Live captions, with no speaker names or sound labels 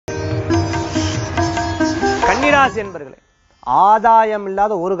கன்னிராசி என்பர்களே, ஆதாயம்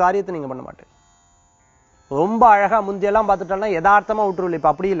இல்லாத ஒரு காரியத்தை நீங்க பண்ண மாட்டீங்க. ரொம்ப அழகா முந்தியெல்லாம் பார்த்துட்டோம்னா யதார்த்தமா விட்டுருவில்லை. இப்ப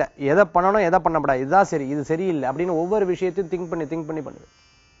அப்படி இல்லை. எதை பண்ணணும் எதை பண்ணப்படாது, இதுதான் சரி இது சரியில்லை அப்படின்னு ஒவ்வொரு விஷயத்தையும் திங்க் பண்ணி பண்ணுவேன்.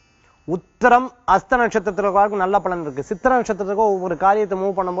 உத்தரம் அஸ்த நட்சத்திரத்திற்கு நல்ல பலன் இருக்கு. சித்திர நட்சத்திரத்துக்கு ஒவ்வொரு காரியத்தை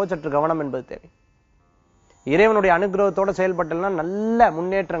மூவ் பண்ணும்போது சற்று கவனம் என்பது தேவை. இறைவனுடைய அனுகிரகத்தோட செயல்பட்டல்னா நல்ல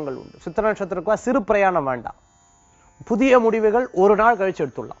முன்னேற்றங்கள் உண்டு. சித்திர நட்சத்திரத்துக்கு சிறு பிரயாணம் வேண்டாம். புதிய முடிவுகள் ஒரு நாள் கழிச்சு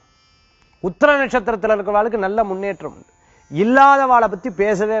எடுத்துடலாம். உத்தர நட்சத்திரத்தில் இருக்கிறவாளுக்கு நல்ல முன்னேற்றம் உண்டு. இல்லாதவாளை பத்தி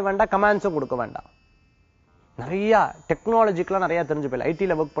பேசவே வேண்டாம், கமெண்ட்ஸும் கொடுக்க வேண்டாம். நிறைய டெக்னாலஜிக்கெல்லாம் நிறைய தெரிஞ்சு போயில.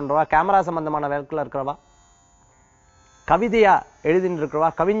 ஐடியில் ஒர்க் பண்றவா, கேமரா சம்பந்தமான வேலைக்குள்ள இருக்கிறவா, கவிதையா எழுதிட்டு இருக்கிறவா,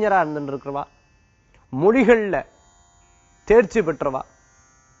 கவிஞரா இருந்துட்டு இருக்கிறவா, மொழிகள்ல தேர்ச்சி பெற்றவா,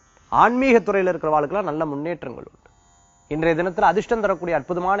 ஆன்மீக துறையில் இருக்கிறவாளுக்கெல்லாம் நல்ல முன்னேற்றங்கள் உண்டு. இன்றைய தினத்தில் அதிர்ஷ்டம் தரக்கூடிய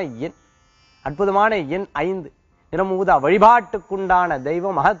அற்புதமான எண் 5. நிறம் ஊதா. வழிபாட்டுக்குண்டான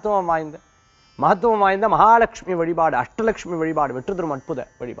தெய்வம் மகத்துவம் வாய்ந்த மகாலட்சுமி வழிபாடு, அஷ்டலட்சுமி வழிபாடு வெற்றி தரும் அற்புத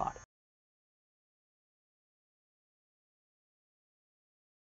வழிபாடு.